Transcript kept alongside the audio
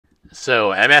So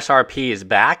MSRP is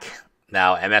back.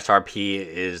 Now MSRP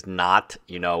is not,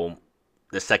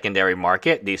 the secondary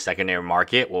market. The secondary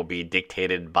market will be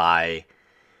dictated by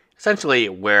essentially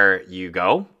where you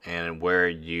go and where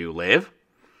you live,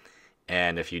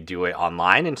 and if you do it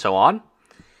online and so on.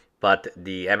 But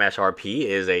the MSRP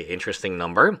is a interesting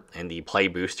number, and the play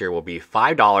booster will be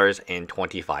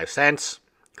 $5.25.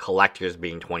 Collectors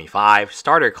being $25,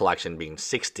 starter collection being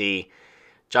 $60,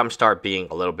 jumpstart being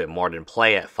a little bit more than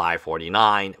play at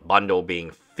 $5.49, bundle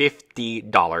being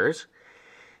 $50,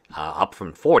 up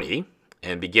from $40,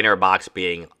 and beginner box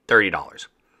being $30.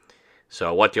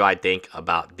 So what do I think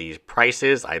about these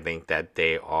prices? I think that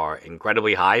they are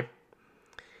incredibly high,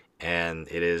 and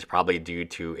it is probably due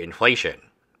to inflation.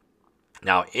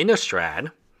 Now,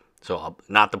 Innistrad, so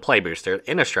not the play booster,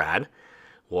 Innistrad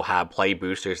will have play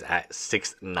boosters at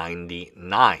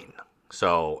 $6.99.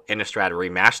 So Innistrad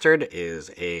Remastered is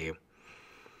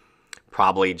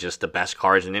probably just the best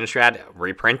cards in Innistrad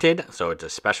reprinted. So it's a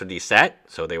specialty set,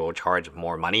 so they will charge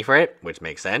more money for it, which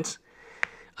makes sense.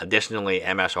 Additionally,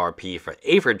 MSRP for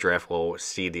Aether Drift will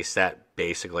see the set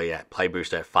basically at play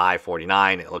booster at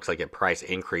 $5.49. It looks like a price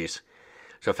increase.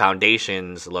 So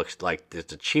Foundations looks like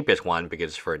it's the cheapest one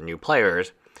because it's for new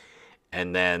players.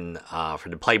 And then for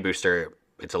the play booster,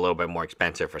 it's a little bit more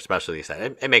expensive for specialty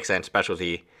set. It makes sense,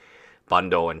 specialty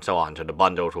bundle and so on. So the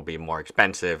bundles will be more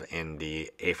expensive in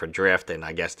the Aether Drift, and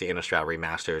I guess the Innistrad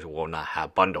Remasters will not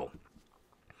have bundle.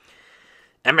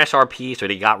 MSRP, so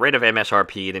they got rid of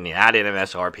MSRP, then they added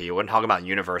MSRP. We're going to talk about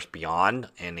Universe Beyond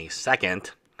in a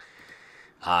second.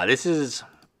 Magic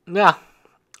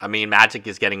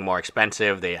is getting more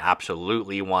expensive. They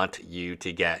absolutely want you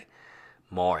to get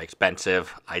more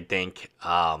expensive. I think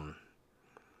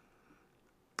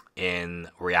in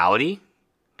reality,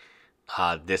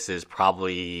 this is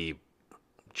probably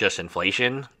just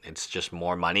inflation. It's just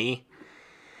more money.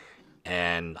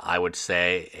 And I would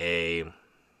say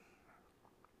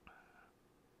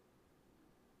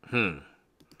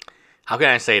how can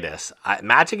I say this?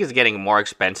 Magic is getting more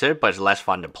expensive, but it's less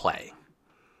fun to play.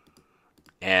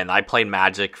 And I played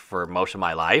Magic for most of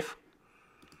my life,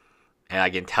 and I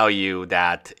can tell you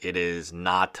that it is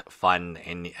not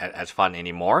as fun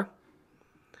anymore.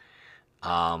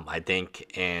 I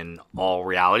think in all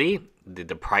reality,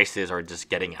 the prices are just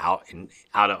getting out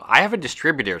of. I have a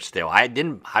distributor still. I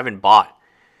haven't bought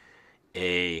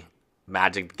a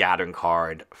Magic the Gathering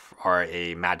card or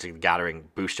a Magic the Gathering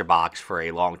booster box for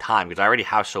a long time because I already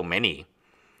have so many.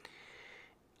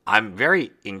 I'm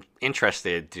very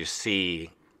interested to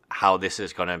see how this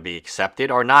is going to be accepted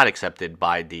or not accepted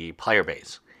by the player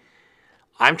base.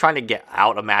 I'm trying to get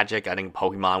out of Magic. I think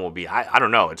Pokemon will be... I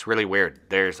don't know. It's really weird.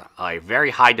 There's a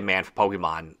very high demand for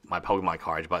Pokemon, my Pokemon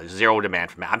cards, but zero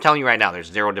demand for Magic. I'm telling you right now,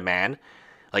 there's zero demand.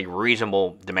 Like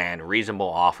reasonable demand, reasonable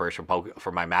offers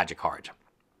for my Magic cards.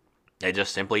 They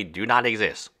just simply do not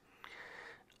exist.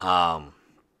 I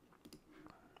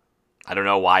don't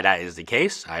know why that is the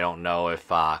case. I don't know if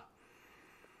that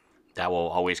will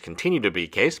always continue to be the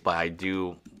case, but I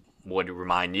would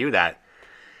remind you that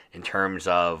in terms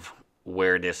of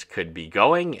where this could be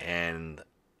going, and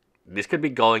this could be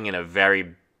going in a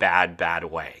very bad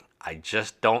way. I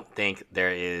just don't think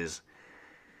there is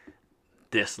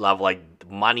this level, like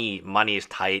money is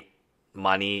tight.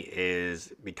 Money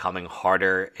is becoming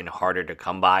harder and harder to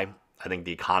come by. I think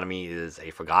the economy is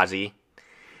a fugazi.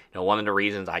 One of the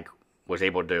reasons I was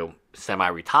able to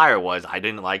semi-retire was I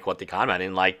didn't like I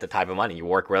didn't like the type of money. You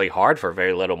work really hard for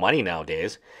very little money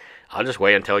nowadays. I'll just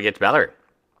wait until it gets better.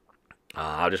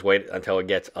 I'll just wait until it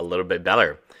gets a little bit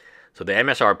better. So the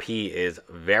MSRP is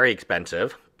very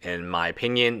expensive. In my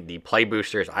opinion, the play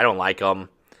boosters, I don't like them.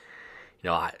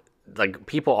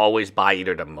 People always buy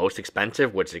either the most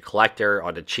expensive, which is a collector,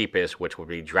 or the cheapest, which would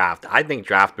be draft. I think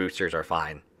draft boosters are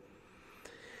fine.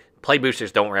 Play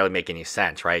boosters don't really make any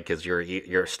sense, right? Because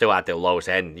you're still at the lowest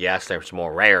end. Yes, there's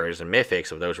more rares and mythics,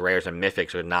 but those rares and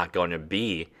mythics are not going to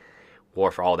be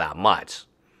worth all that much.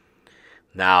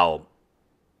 Now,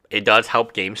 it does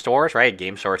help game stores, right?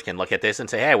 Game stores can look at this and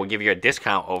say, hey, we'll give you a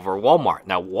discount over Walmart.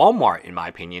 Now, Walmart, in my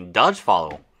opinion, does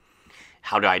follow.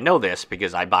 How do I know this?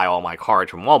 Because I buy all my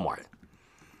cards from Walmart,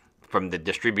 from the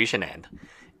distribution end.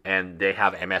 And they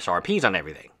have MSRPs on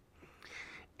everything.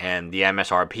 And the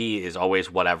MSRP is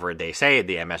always whatever they say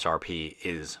the MSRP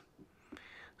is.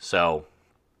 So,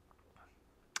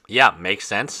 yeah, makes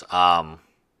sense. I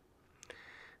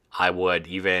would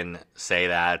even say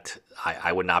that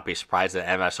I would not be surprised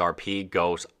that MSRP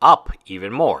goes up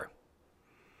even more.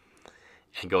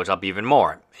 And goes up even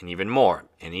more, and even more,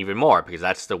 and even more, because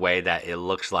that's the way that it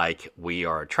looks like we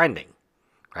are trending,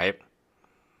 right?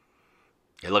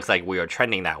 It looks like we are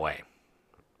trending that way.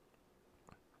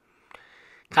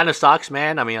 kind of sucks,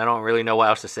 man. I mean, I don't really know what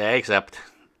else to say except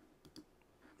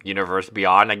Universe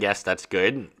Beyond. I guess that's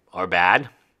good or bad.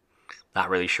 Not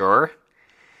really sure.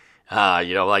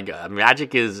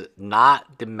 Magic is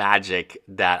not the Magic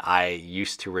that I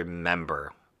used to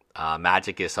remember.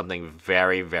 Magic is something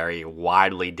very, very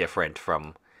widely different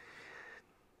from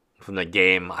the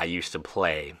game I used to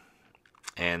play.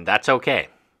 And that's okay.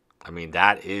 I mean,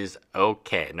 that is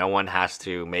okay. No one has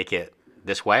to make it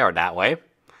this way or that way.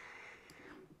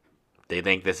 If they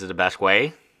think this is the best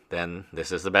way, then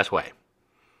this is the best way.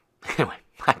 Anyway,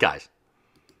 bye guys.